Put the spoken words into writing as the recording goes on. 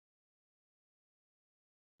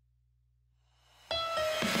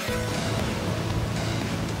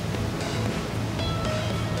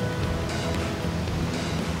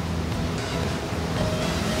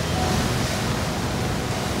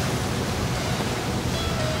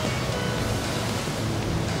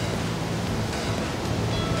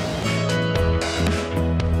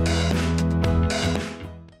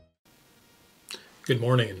Good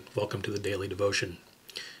morning and welcome to the Daily Devotion.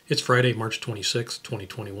 It's Friday, March 26,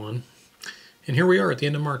 2021, and here we are at the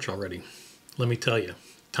end of March already. Let me tell you,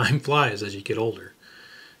 time flies as you get older,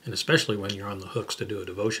 and especially when you're on the hooks to do a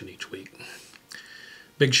devotion each week.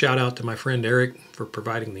 Big shout out to my friend Eric for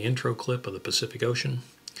providing the intro clip of the Pacific Ocean.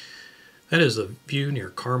 That is the view near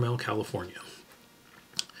Carmel, California.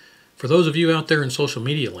 For those of you out there in social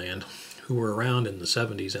media land who were around in the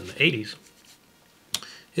 70s and the 80s,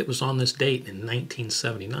 it was on this date in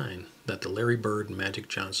 1979 that the Larry Bird and Magic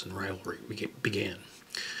Johnson rivalry began,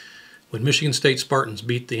 when Michigan State Spartans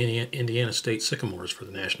beat the Indiana State Sycamores for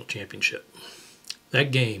the national championship.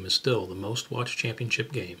 That game is still the most watched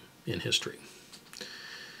championship game in history.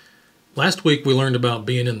 Last week we learned about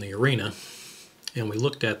being in the arena, and we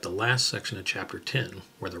looked at the last section of chapter 10,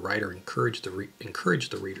 where the writer encouraged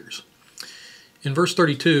the readers. In verse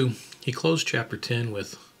 32, he closed chapter 10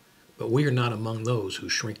 with, "But we are not among those who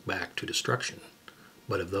shrink back to destruction,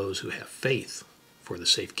 but of those who have faith for the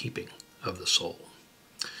safekeeping of the soul."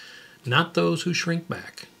 Not those who shrink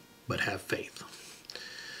back, but have faith.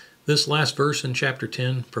 This last verse in chapter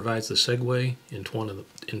 10 provides the segue into one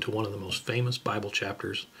of the most famous Bible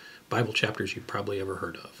chapters you've probably ever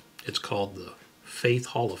heard of. It's called the Faith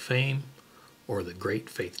Hall of Fame, or the Great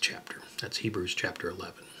Faith Chapter. That's Hebrews chapter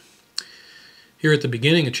 11. Here at the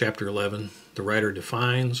beginning of chapter 11, the writer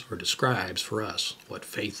defines or describes for us what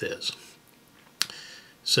faith is. It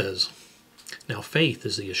says, "Now faith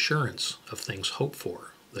is the assurance of things hoped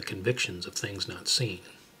for, the convictions of things not seen.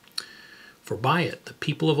 For by it the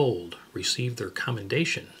people of old received their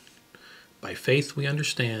commendation. By faith we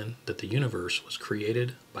understand that the universe was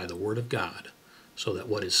created by the word of God, so that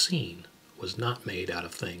what is seen was not made out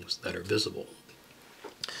of things that are visible."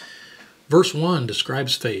 Verse 1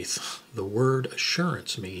 describes faith. The word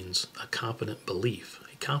assurance means a confident belief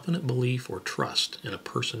or trust in a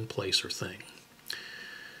person, place, or thing.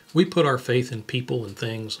 We put our faith in people and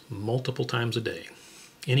things multiple times a day.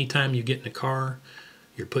 Anytime you get in a car,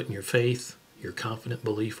 you're putting your faith, your confident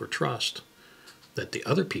belief or trust that the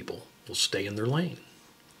other people will stay in their lane.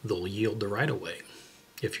 They'll yield the right of way.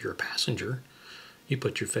 If you're a passenger, you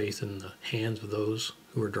put your faith in the hands of those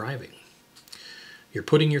who are driving. You're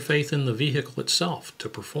putting your faith in the vehicle itself to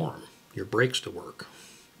perform, your brakes to work.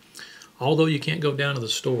 Although you can't go down to the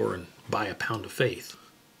store and buy a pound of faith,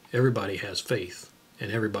 everybody has faith, and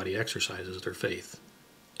everybody exercises their faith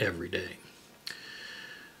every day.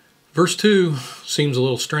 Verse 2 seems a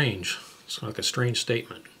little strange. It's like a strange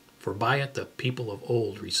statement. For by it the people of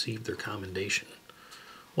old received their commendation.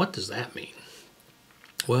 What does that mean?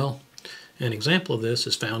 Well, an example of this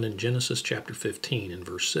is found in Genesis chapter 15 and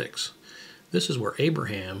verse 6. This is where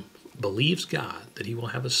Abraham believes God that he will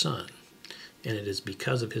have a son, and it is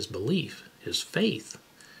because of his belief, his faith,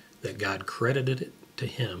 that God credited it to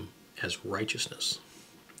him as righteousness.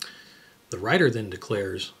 The writer then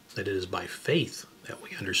declares that it is by faith that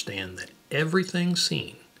we understand that everything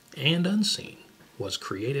seen and unseen was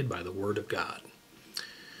created by the word of God.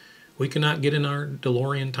 We cannot get in our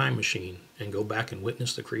DeLorean time machine and go back and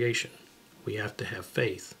witness the creation. We have to have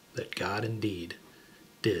faith that God indeed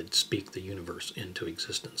did speak the universe into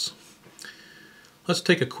existence. Let's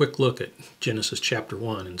take a quick look at Genesis chapter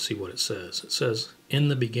 1 and see what it says. It says, "In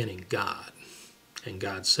the beginning, God, and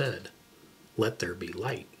God said, let there be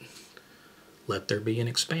light. Let there be an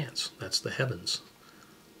expanse," that's the heavens.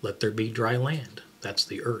 "Let there be dry land," that's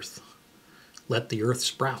the earth. "Let the earth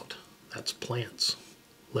sprout," that's plants.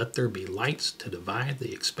 "Let there be lights to divide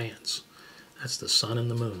the expanse," that's the sun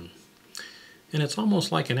and the moon. And it's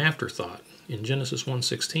almost like an afterthought. In Genesis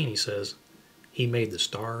 1:16 he says, "He made the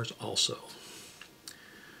stars also."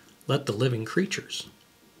 "Let the living creatures,"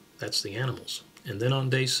 that's the animals. And then on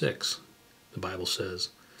day 6, the Bible says,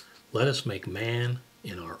 "Let us make man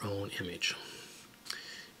in our own image."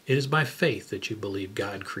 It is by faith that you believe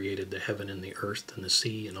God created the heaven and the earth and the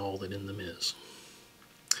sea and all that in them is.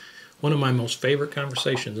 One of my most favorite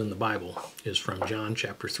conversations in the Bible is from John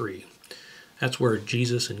chapter 3. That's where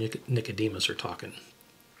Jesus and Nicodemus are talking.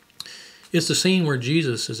 It's the scene where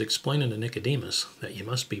Jesus is explaining to Nicodemus that you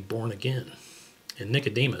must be born again. And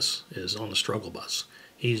Nicodemus is on the struggle bus.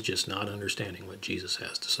 He's just not understanding what Jesus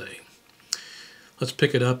has to say. Let's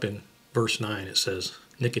pick it up in verse 9. It says,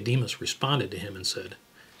 "Nicodemus responded to him and said,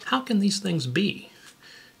 'How can these things be?'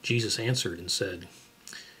 Jesus answered and said,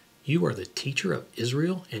 'You are the teacher of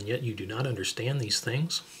Israel, and yet you do not understand these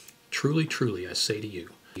things? Truly, truly, I say to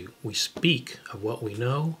you, we speak of what we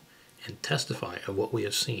know and testify of what we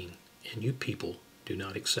have seen, and you people do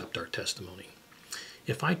not accept our testimony.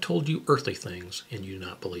 If I told you earthly things and you do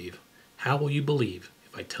not believe, how will you believe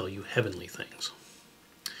if I tell you heavenly things?'"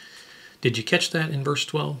 Did you catch that in verse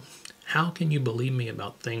 12? How can you believe me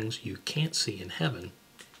about things you can't see in heaven,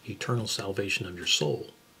 eternal salvation of your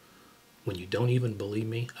soul, when you don't even believe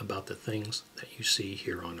me about the things that you see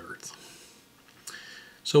here on earth?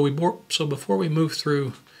 So before we move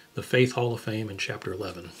through the Faith Hall of Fame in chapter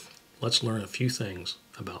 11, let's learn a few things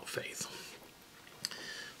about faith.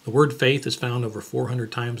 The word faith is found over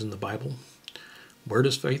 400 times in the Bible. Where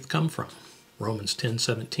does faith come from? Romans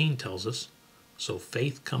 10:17 tells us, so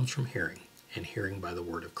faith comes from hearing, and hearing by the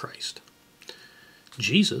word of Christ.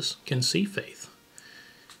 Jesus can see faith.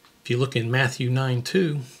 If you look in Matthew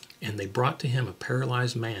 9:2, and they brought to him a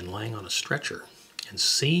paralyzed man lying on a stretcher, and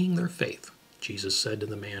seeing their faith, Jesus said to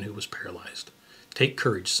the man who was paralyzed, take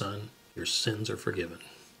courage, son, your sins are forgiven.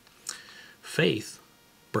 Faith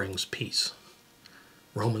brings peace.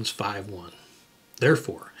 Romans 5:1.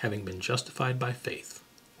 Therefore, having been justified by faith,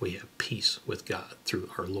 we have peace with God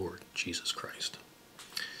through our Lord Jesus Christ.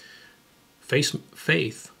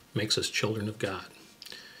 Faith makes us children of God.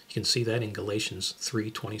 You can see that in Galatians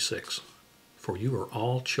 3:26. For you are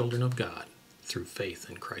all children of God through faith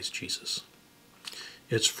in Christ Jesus.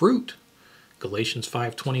 It's fruit. Galatians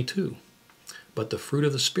 5:22. But the fruit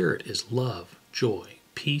of the Spirit is love, joy,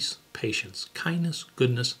 peace, patience, kindness,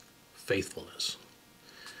 goodness, faithfulness.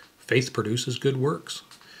 Faith produces good works.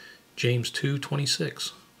 James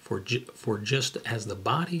 2:26. For just as the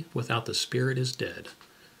body without the Spirit is dead,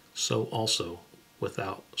 so also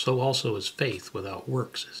is faith without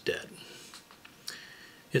works is dead.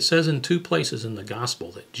 It says in 2 places in the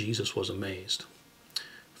gospel that Jesus was amazed.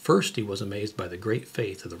 First, he was amazed by the great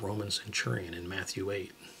faith of the Roman centurion in Matthew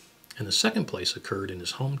 8. And the second place occurred in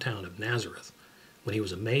his hometown of Nazareth, when he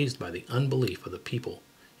was amazed by the unbelief of the people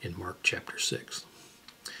in Mark chapter 6.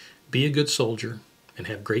 Be a good soldier and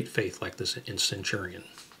have great faith like this centurion.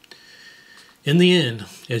 In the end,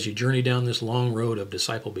 as you journey down this long road of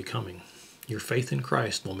disciple becoming, your faith in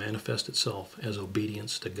Christ will manifest itself as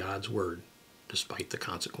obedience to God's word, despite the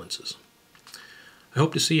consequences. I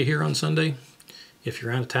hope to see you here on Sunday. If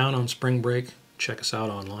you're out of town on spring break, check us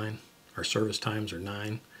out online. Our service times are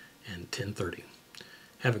 9 and 10:30.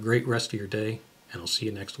 Have a great rest of your day, and I'll see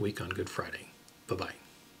you next week on Good Friday. Bye-bye.